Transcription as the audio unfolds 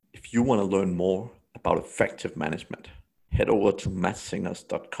If you want to learn more about effective management, head over to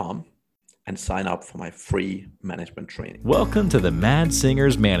mattsingers.com and sign up for my free management training. Welcome to the Mad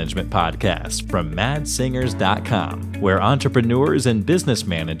Singers Management Podcast from madsingers.com, where entrepreneurs and business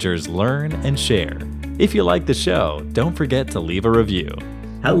managers learn and share. If you like the show, don't forget to leave a review.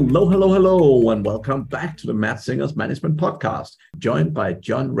 Hello, and welcome back to the Mad Singers Management Podcast, joined by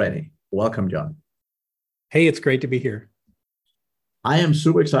John Rennie. Welcome, John. Hey, it's great to be here. I am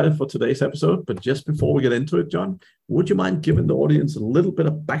super excited for today's episode, but just before we get into it, John, would you mind giving the audience a little bit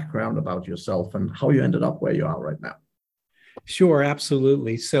of background about yourself and how you ended up where you are right now? Sure,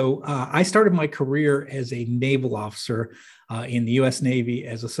 absolutely. So I started my career as a naval officer in the U.S. Navy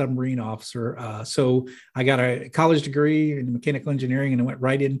as a submarine officer. So I got a college degree in mechanical engineering and I went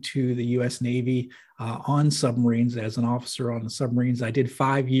right into the U.S. Navy on submarines as an officer on the submarines. I did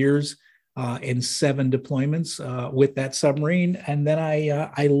 5 years and 7 deployments with that submarine. And then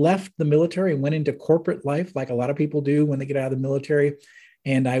I left the military and went into corporate life like a lot of people do when they get out of the military.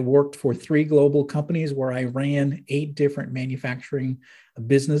 And I worked for 3 global companies where I ran 8 different manufacturing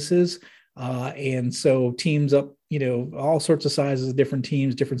businesses. And so teams up, all sorts of sizes, different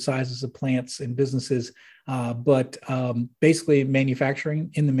teams, different sizes of plants and businesses, but basically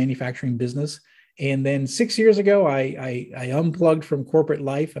manufacturing in the manufacturing business. And then 6 years ago, I unplugged from corporate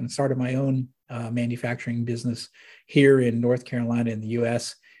life and started my own manufacturing business here in North Carolina in the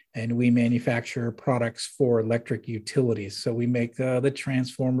U.S. And we manufacture products for electric utilities. So we make the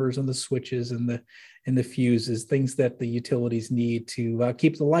transformers and the switches and the fuses, things that the utilities need to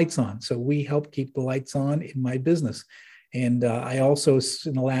keep the lights on. So we help keep the lights on in my business. And I also,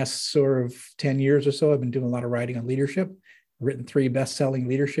 in the last sort of 10 years or so, I've been doing a lot of writing on leadership. Written 3 best-selling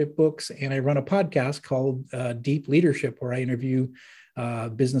leadership books, and I run a podcast called Deep Leadership, where I interview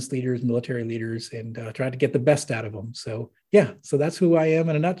business leaders, military leaders, and try to get the best out of them. So that's who I am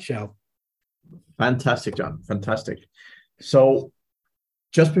in a nutshell. Fantastic, John. Fantastic. So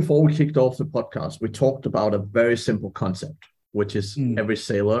just before we kicked off the podcast, we talked about a very simple concept, which is every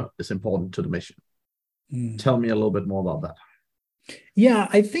sailor is important to the mission. Tell me a little bit more about that. Yeah,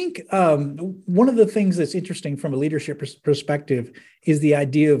 I think one of the things that's interesting from a leadership perspective is the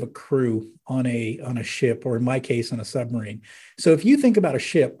idea of a crew on a ship, or in my case, on a submarine. So if you think about a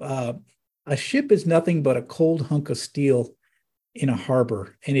ship is nothing but a cold hunk of steel in a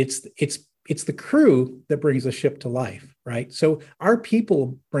harbor, and it's the crew that brings the ship to life, right? So our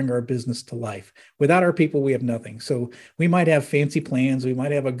people bring our business to life. Without our people, we have nothing. So we might have fancy plans, we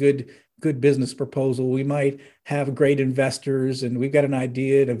might have a good business proposal, we might have great investors, and we've got an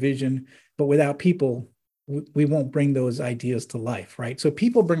idea and a vision, but without people, we won't bring those ideas to life, right? So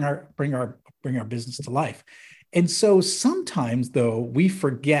people bring our business to life. And so sometimes, though, we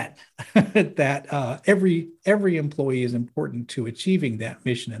forget that every employee is important to achieving that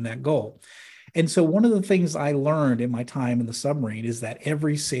mission and that goal. And so one of the things I learned in my time in the submarine is that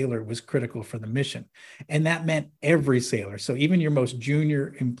every sailor was critical for the mission. And that meant every sailor. So even your most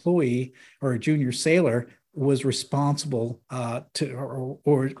junior employee or a junior sailor was responsible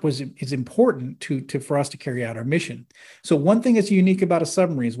is important for us to carry out our mission. So one thing that's unique about a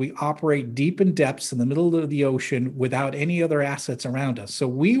submarine is we operate deep in depths in the middle of the ocean without any other assets around us. So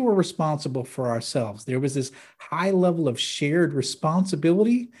we were responsible for ourselves. There was this high level of shared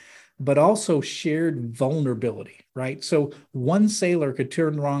responsibility, but also shared vulnerability, right? So one sailor could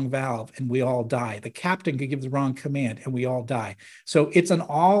turn the wrong valve and we all die. The captain could give the wrong command and we all die. So it's an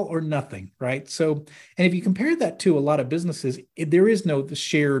all or nothing, right? So, and if you compare that to a lot of businesses, there is no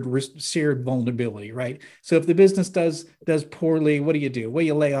shared vulnerability, right? So if the business does poorly, what do? Well,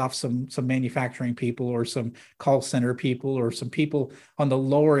 you lay off some manufacturing people or some call center people or some people on the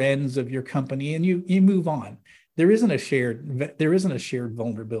lower ends of your company, and you move on. There isn't a shared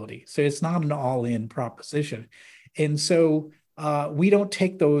vulnerability. So it's not an all-in proposition. And so we don't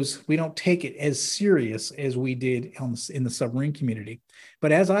take it as serious as we did in the submarine community.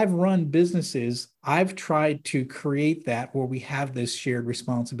 But as I've run businesses, I've tried to create that where we have this shared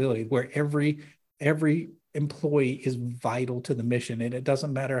responsibility, where every employee is vital to the mission. And it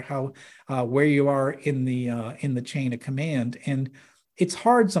doesn't matter how where you are in the chain of command. And it's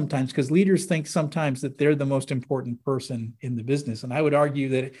hard sometimes because leaders think sometimes that they're the most important person in the business. And I would argue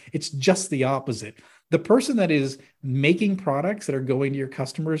that it's just the opposite. The person that is making products that are going to your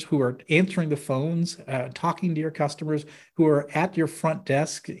customers, who are answering the phones, talking to your customers, who are at your front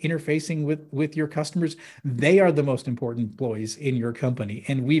desk, interfacing with your customers, they are the most important employees in your company.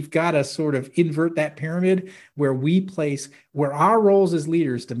 And we've got to sort of invert that pyramid where our roles as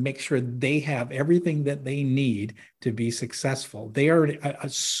leaders to make sure they have everything that they need to be successful. They are a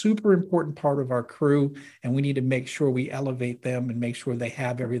super important part of our crew, and we need to make sure we elevate them and make sure they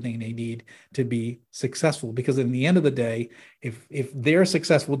have everything they need to be successful. Because in the end of the day, if they're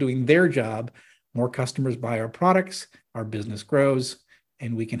successful doing their job, more customers buy our products, our business grows,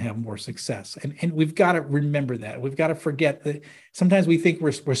 and we can have more success. And we've got to remember that. We've got to forget that sometimes we think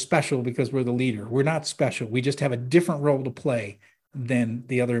we're special because we're the leader. We're not special. We just have a different role to play than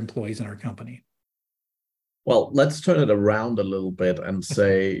the other employees in our company. Well, let's turn it around a little bit and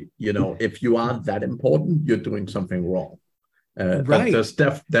say, if you are that important, you're doing something wrong. Right. There's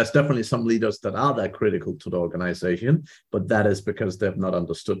definitely some leaders that are that critical to the organization, but that is because they've not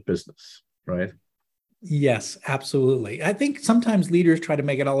understood business, right? Yes, absolutely. I think sometimes leaders try to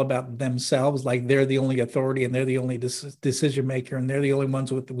make it all about themselves, like they're the only authority and they're the only decision maker and they're the only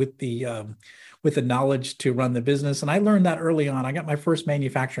ones with the knowledge to run the business. And I learned that early on. I got my first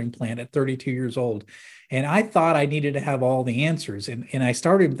manufacturing plant at 32 years old, and I thought I needed to have all the answers. And I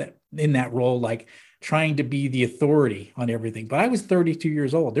started in that role, like trying to be the authority on everything. But I was 32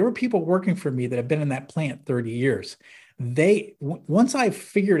 years old. There were people working for me that have been in that plant 30 years. Once I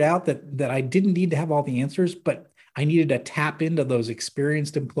figured out that I didn't need to have all the answers, but I needed to tap into those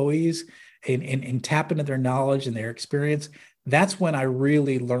experienced employees and tap into their knowledge and their experience, that's when I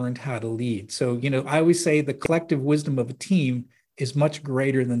really learned how to lead. So, I always say the collective wisdom of a team is much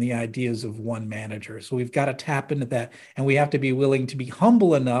greater than the ideas of one manager. So we've got to tap into that, and we have to be willing to be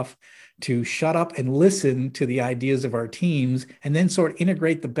humble enough to shut up and listen to the ideas of our teams, and then sort of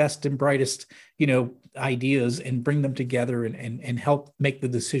integrate the best and brightest, ideas and bring them together and help make the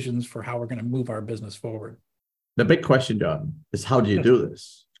decisions for how we're going to move our business forward. The big question, John, is how do you do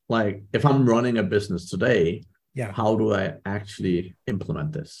this? Like, if I'm running a business today, how do I actually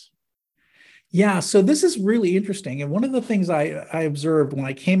implement this? Yeah, so this is really interesting. And one of the things I observed when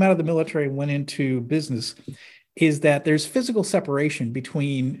I came out of the military and went into business is that there's physical separation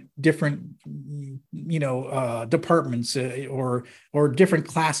between different, departments or different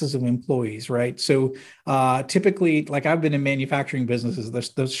classes of employees, right? So typically, like I've been in manufacturing businesses,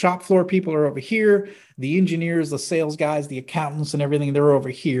 the shop floor people are over here, the engineers, the sales guys, the accountants and everything, they're over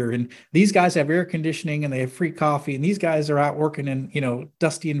here. And these guys have air conditioning and they have free coffee. And these guys are out working in,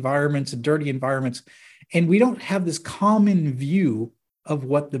 dusty environments and dirty environments. And we don't have this common view of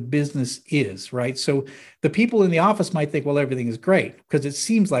what the business is, right? So the people in the office might think, well, everything is great because it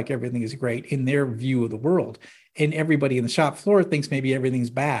seems like everything is great in their view of the world. And everybody in the shop floor thinks maybe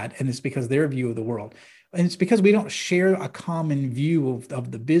everything's bad. And it's because their view of the world. And it's because we don't share a common view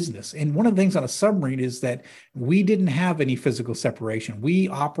of the business. And one of the things on a submarine is that we didn't have any physical separation. We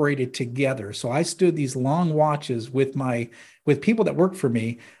operated together. So I stood these long watches with people that worked for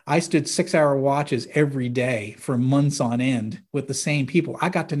me. I stood 6-hour watches every day for months on end with the same people. I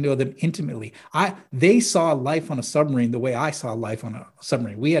got to know them intimately. They saw life on a submarine the way I saw life on a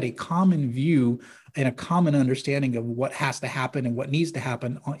submarine. We had a common view and a common understanding of what has to happen and what needs to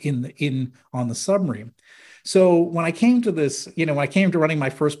happen on the submarine. So when I came to this, when I came to running my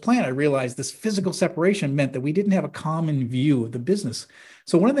first plant, I realized this physical separation meant that we didn't have a common view of the business.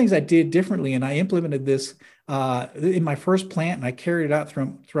 So one of the things I did differently, and I implemented this in my first plant, and I carried it out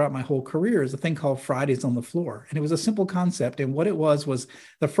throughout my whole career, is a thing called Fridays on the Floor. And it was a simple concept. And what it was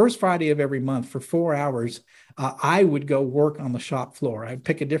the first Friday of every month for 4 hours, I would go work on the shop floor. I'd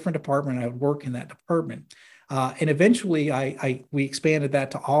pick a different department. I would work in that department. And eventually we expanded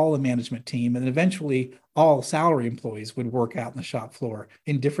that to all the management team. And eventually all salary employees would work out in the shop floor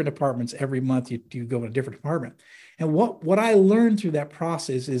in different departments. Every month you go in a different department. And what I learned through that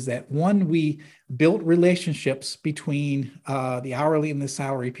process is that, one, we built relationships between the hourly and the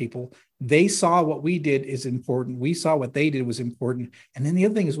salary people. They saw what we did is important. We saw what they did was important. And then the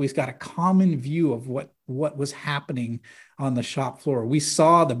other thing is we've got a common view of what was happening on the shop floor. We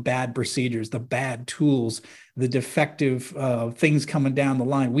saw the bad procedures, the bad tools, the defective things coming down the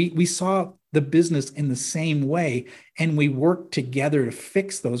line. We saw the business in the same way, and we worked together to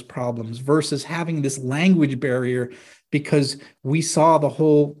fix those problems versus having this language barrier because we saw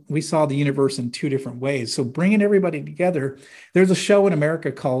the universe in two different ways. So bringing everybody together, there's a show in America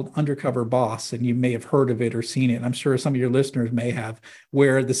called Undercover Boss, and you may have heard of it or seen it. I'm sure some of your listeners may have,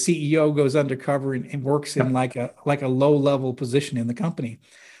 where the CEO goes undercover and works in like a low-level position in the company.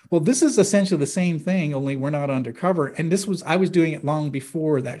 Well, this is essentially the same thing, only we're not undercover. And I was doing it long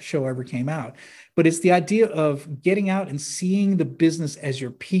before that show ever came out. But it's the idea of getting out and seeing the business as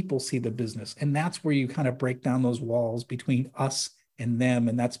your people see the business. And that's where you kind of break down those walls between us and them.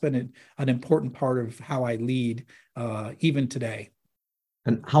 And that's been an important part of how I lead even today.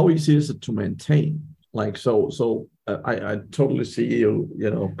 And how easy is it to maintain? Like, so I totally see you,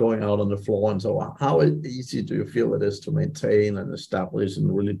 going out on the floor and so on. How easy do you feel it is to maintain and establish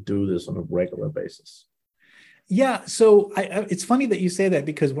and really do this on a regular basis? Yeah, so it's funny that you say that,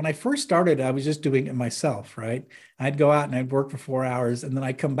 because when I first started, I was just doing it myself, right? I'd go out and I'd work for 4 hours, and then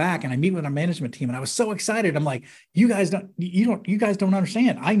I'd come back and I meet with our management team, and I was so excited. I'm like, you guys don't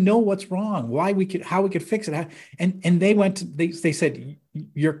understand. I know what's wrong, how we could fix it. And they said,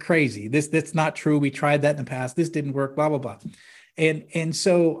 you're crazy. That's not true. We tried that in the past. This didn't work, blah, blah, blah. And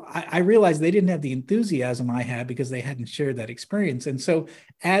so I realized they didn't have the enthusiasm I had, because they hadn't shared that experience. And so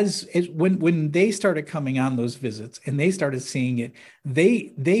when they started coming on those visits and they started seeing it,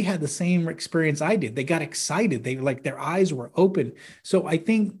 they had the same experience I did. They got excited. They like, their eyes were open. So I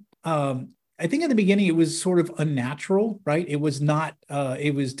think in the beginning it was sort of unnatural, right? It was not.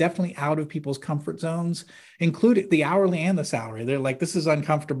 It was definitely out of people's comfort zones, including the hourly and the salary. They're like, this is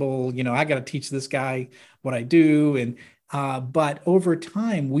uncomfortable. I got to teach this guy what I do. But over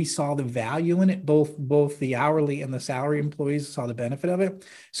time, we saw the value in it. Both the hourly and the salary employees saw the benefit of it.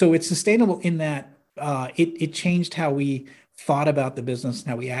 So it's sustainable in that it changed how we thought about the business and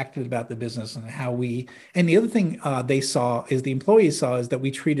how we acted about the business, and and the other thing the employees saw is that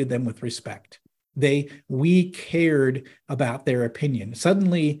we treated them with respect. We cared about their opinion.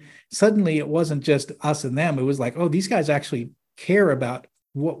 Suddenly it wasn't just us and them. It was like, oh, these guys actually care about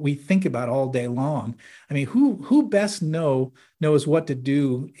what we think about all day long. I mean, who best knows what to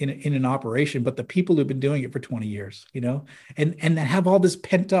do in an operation but the people who've been doing it for 20 years, and that have all this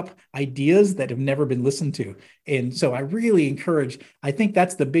pent up ideas that have never been listened to. And so I really I think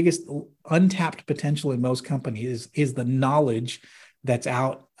that's the biggest untapped potential in most companies is the knowledge that's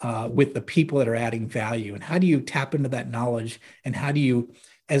out with the people that are adding value. And how do you tap into that knowledge? And how do you,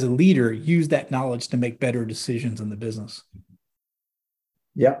 as a leader, use that knowledge to make better decisions in the business?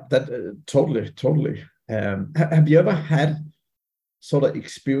 Yeah, that totally. Have you ever had sort of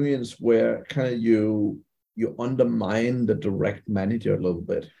experience where kind of you undermine the direct manager a little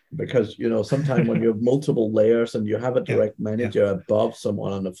bit? Because sometimes when you have multiple layers and you have a direct manager above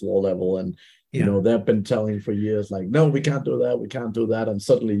someone on the floor level, and they've been telling for years, like, no, we can't do that, and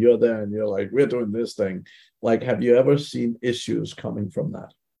suddenly you're there and you're like, we're doing this thing. Like, have you ever seen issues coming from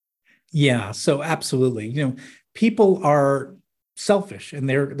that? Yeah, so absolutely. People are selfish, and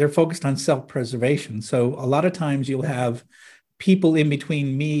they're focused on self-preservation. So a lot of times you'll have people in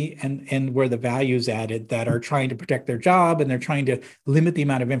between me and where the value is added that are trying to protect their job, and they're trying to limit the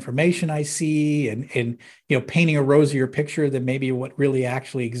amount of information I see, and painting a rosier picture than maybe what really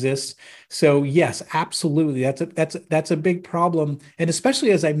actually exists. So yes, absolutely, that's a big problem. And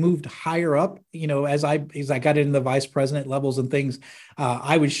especially as I moved higher up, as I got into the vice president levels and things,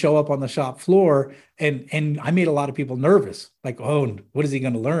 I would show up on the shop floor, and I made a lot of people nervous. Like, oh, what is he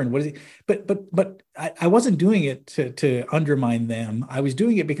going to learn? What is he? But I wasn't doing it to undermine them. I was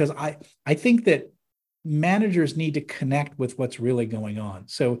doing it because I think that managers need to connect with what's really going on.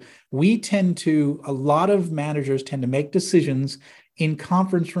 So a lot of managers tend to make decisions in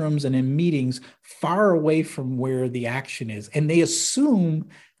conference rooms and in meetings far away from where the action is. And they assume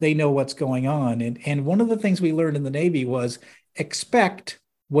they know what's going on. And one of the things we learned in the Navy was expect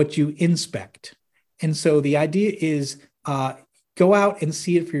what you inspect. And so the idea is go out and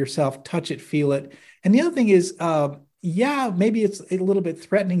see it for yourself, touch it, feel it. And the other thing is, maybe it's a little bit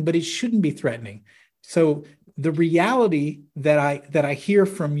threatening, but it shouldn't be threatening. So the reality that I hear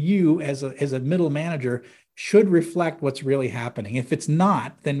from you as a middle manager should reflect what's really happening. If it's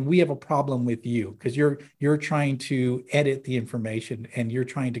not, then we have a problem with you, because you're trying to edit the information and you're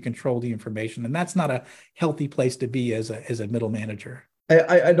trying to control the information, and that's not a healthy place to be as a middle manager.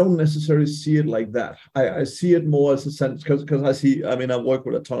 I don't necessarily see it like that. I see it more as a sense, because I work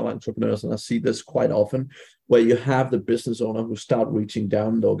with a ton of entrepreneurs, and I see this quite often, where you have the business owner who start reaching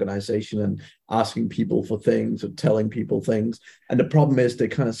down the organization and asking people for things or telling people things. And the problem is they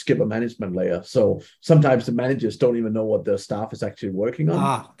kind of skip a management layer. So sometimes the managers don't even know what their staff is actually working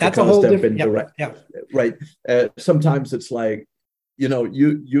on. That's a whole different, right. Sometimes it's like, you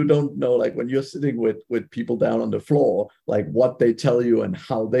don't know, like when you're sitting with people down on the floor, like what they tell you and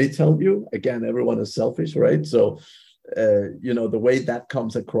how they tell you. Again, everyone is selfish, right? So, the way that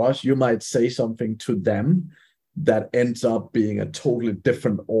comes across, you might say something to them that ends up being a totally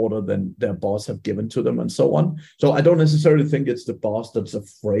different order than their boss have given to them, and so on. So I don't necessarily think it's the boss that's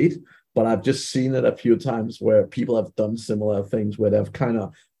afraid, but I've just seen it a few times where people have done similar things where they've kind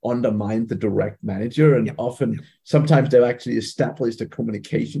of undermined the direct manager, and sometimes they've actually established a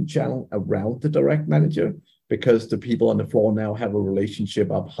communication channel around the direct manager, because the people on the floor now have a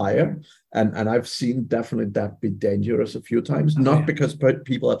relationship up higher. And I've seen definitely that be dangerous a few times, not because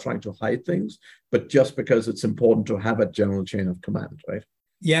people are trying to hide things, but just because it's important to have a general chain of command, right?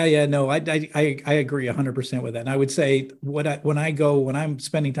 Yeah, no, I agree 100% with that. And I would say when I'm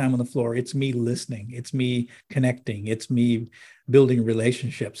spending time on the floor, it's me listening, it's me connecting, it's me building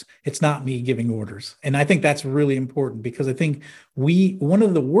relationships. It's not me giving orders. And I think that's really important, because I think one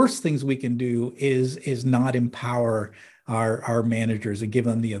of the worst things we can do is not empower our managers and give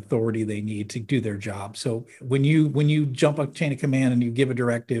them the authority they need to do their job. So when you jump a chain of command and you give a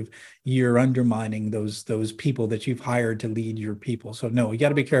directive, you're undermining those people that you've hired to lead your people. So no, you got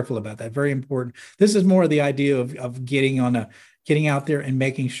to be careful about that. Very important. This is more of the idea of getting out there and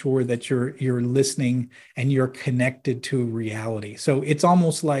making sure that you're listening and you're connected to reality. So it's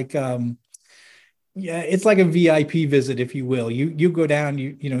almost like it's like a VIP visit, if you will. You go down,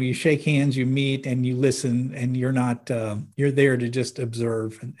 you shake hands, you meet, and you listen, and you're not you're there to just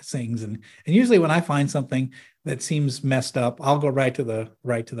observe things. And usually when I find something that seems messed up, I'll go right to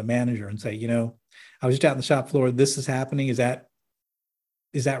the manager and say, I was just out in the shop floor. This is happening. Is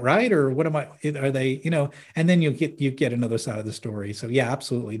that right? Or what are they, and then you get another side of the story. So yeah,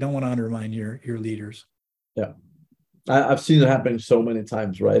 absolutely. Don't want to undermine your leaders. Yeah. I've seen it happen so many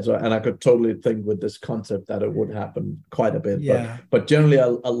times, right? So, and I could totally think with this concept that it would happen quite a bit. Yeah. But generally, I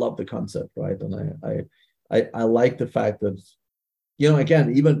love the concept, right? And I like the fact that,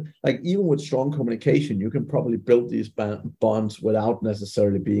 again, even with strong communication, you can probably build these bonds without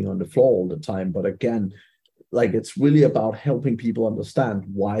necessarily being on the floor all the time. But again, it's really about helping people understand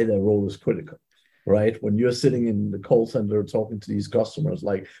why their role is critical. Right? When you're sitting in the call center talking to these customers,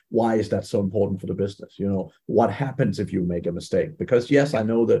 why is that so important for the business? What happens if you make a mistake? Because yes, I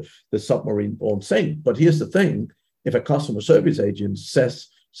know that the submarine won't sink, but here's the thing. If a customer service agent says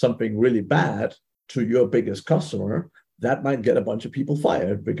something really bad to your biggest customer, that might get a bunch of people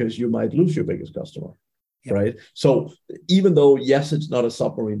fired, because you might lose your biggest customer. Yep. Right. So even though, yes, it's not a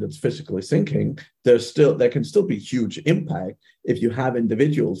submarine that's physically sinking, there can still be huge impact if you have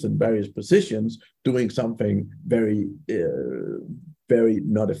individuals in various positions doing something very, very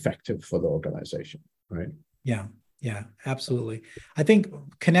not effective for the organization. Right. Yeah, absolutely. I think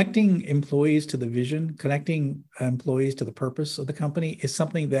connecting employees to the vision, connecting employees to the purpose of the company is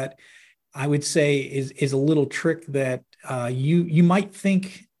something that I would say is a little trick that you might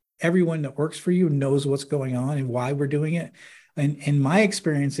think everyone that works for you knows what's going on and why we're doing it. And my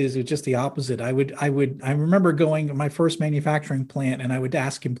experience is just the opposite. I remember going to my first manufacturing plant, and I would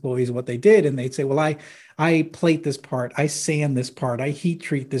ask employees what they did. And they'd say, well, I plate this part, I sand this part, I heat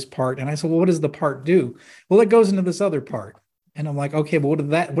treat this part. And I said, well, what does the part do? Well, it goes into this other part. And I'm like, okay, but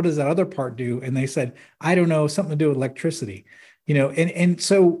what does that other part do? And they said, I don't know, something to do with electricity, and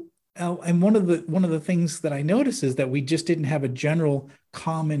so and one of the things that I noticed is that we just didn't have a general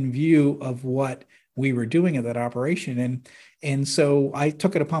common view of what we were doing at that operation. And so I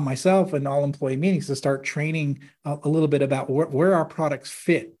took it upon myself in all employee meetings to start training a little bit about where our products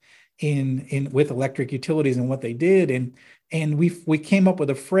fit in with electric utilities and what they did. And we came up with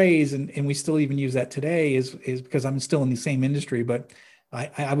a phrase, and we still even use that today, is because I'm still in the same industry, but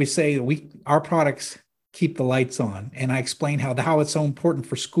I would say our products keep the lights on. And I explain how it's so important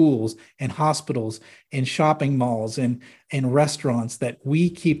for schools and hospitals and shopping malls and restaurants that we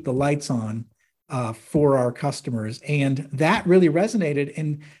keep the lights on for our customers. And that really resonated.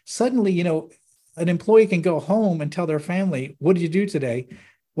 And suddenly, an employee can go home and tell their family, what did you do today?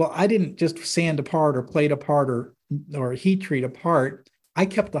 Well, I didn't just sand apart or plate apart or heat treat apart. I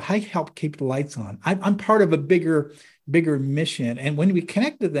helped keep the lights on. I'm part of a bigger mission. And when we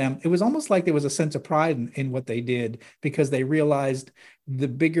connected them, it was almost like there was a sense of pride in what they did, because they realized the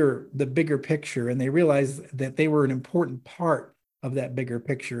bigger picture, and they realized that they were an important part of that bigger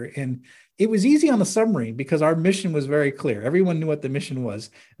picture. And it was easy on the submarine because our mission was very clear. Everyone knew what the mission was: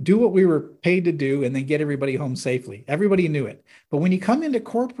 do what we were paid to do and then get everybody home safely. Everybody knew it. But when you come into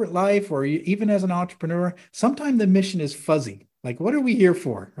corporate life, or even as an entrepreneur, sometimes the mission is fuzzy. Like, what are we here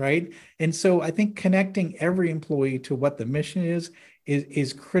for, right? And so I think connecting every employee to what the mission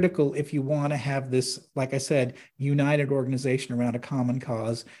is critical if you want to have this, like I said, united organization around a common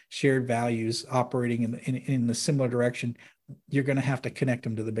cause, shared values, operating in a similar direction. You're going to have to connect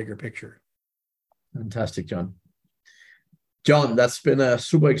them to the bigger picture. Fantastic, John. John, that's been a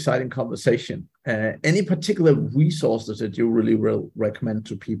super exciting conversation. Any particular resources that you really will recommend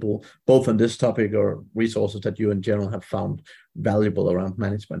to people, both on this topic or resources that you in general have found valuable around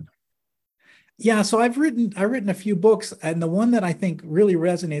management? Yeah, so I've written a few books, and the one that I think really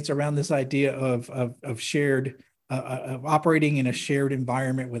resonates around this idea of shared operating in a shared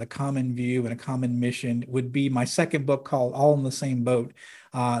environment with a common view and a common mission would be my second book called All in the Same Boat.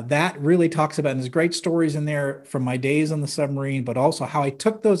 That really talks about, and there's great stories in there from my days on the submarine, but also how I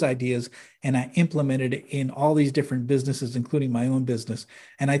took those ideas and I implemented it in all these different businesses, including my own business.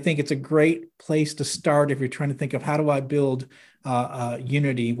 And I think it's a great place to start if you're trying to think of how do I build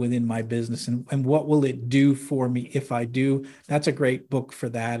unity within my business, and what will it do for me if I do. That's a great book for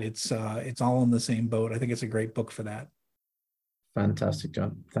that. It's All in the Same Boat. I think it's a great book for that. Fantastic,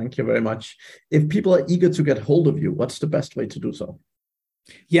 John. Thank you very much. If people are eager to get hold of you, what's the best way to do so?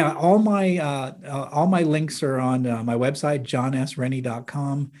 Yeah, all my links are on my website,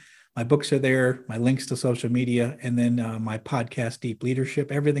 johnsrennie.com. My books are there, my links to social media, and then my podcast, Deep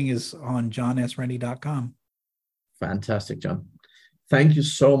Leadership. Everything is on johnsrennie.com. Fantastic, John. Thank you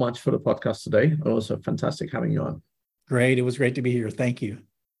so much for the podcast today. It was fantastic having you on. Great. It was great to be here. Thank you.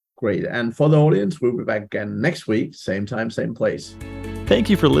 Great. And for the audience, we'll be back again next week, same time, same place. Thank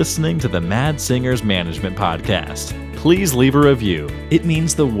you for listening to the Mad Singers Management Podcast. Please leave a review. It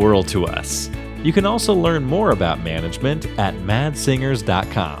means the world to us. You can also learn more about management at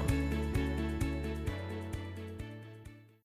madsingers.com.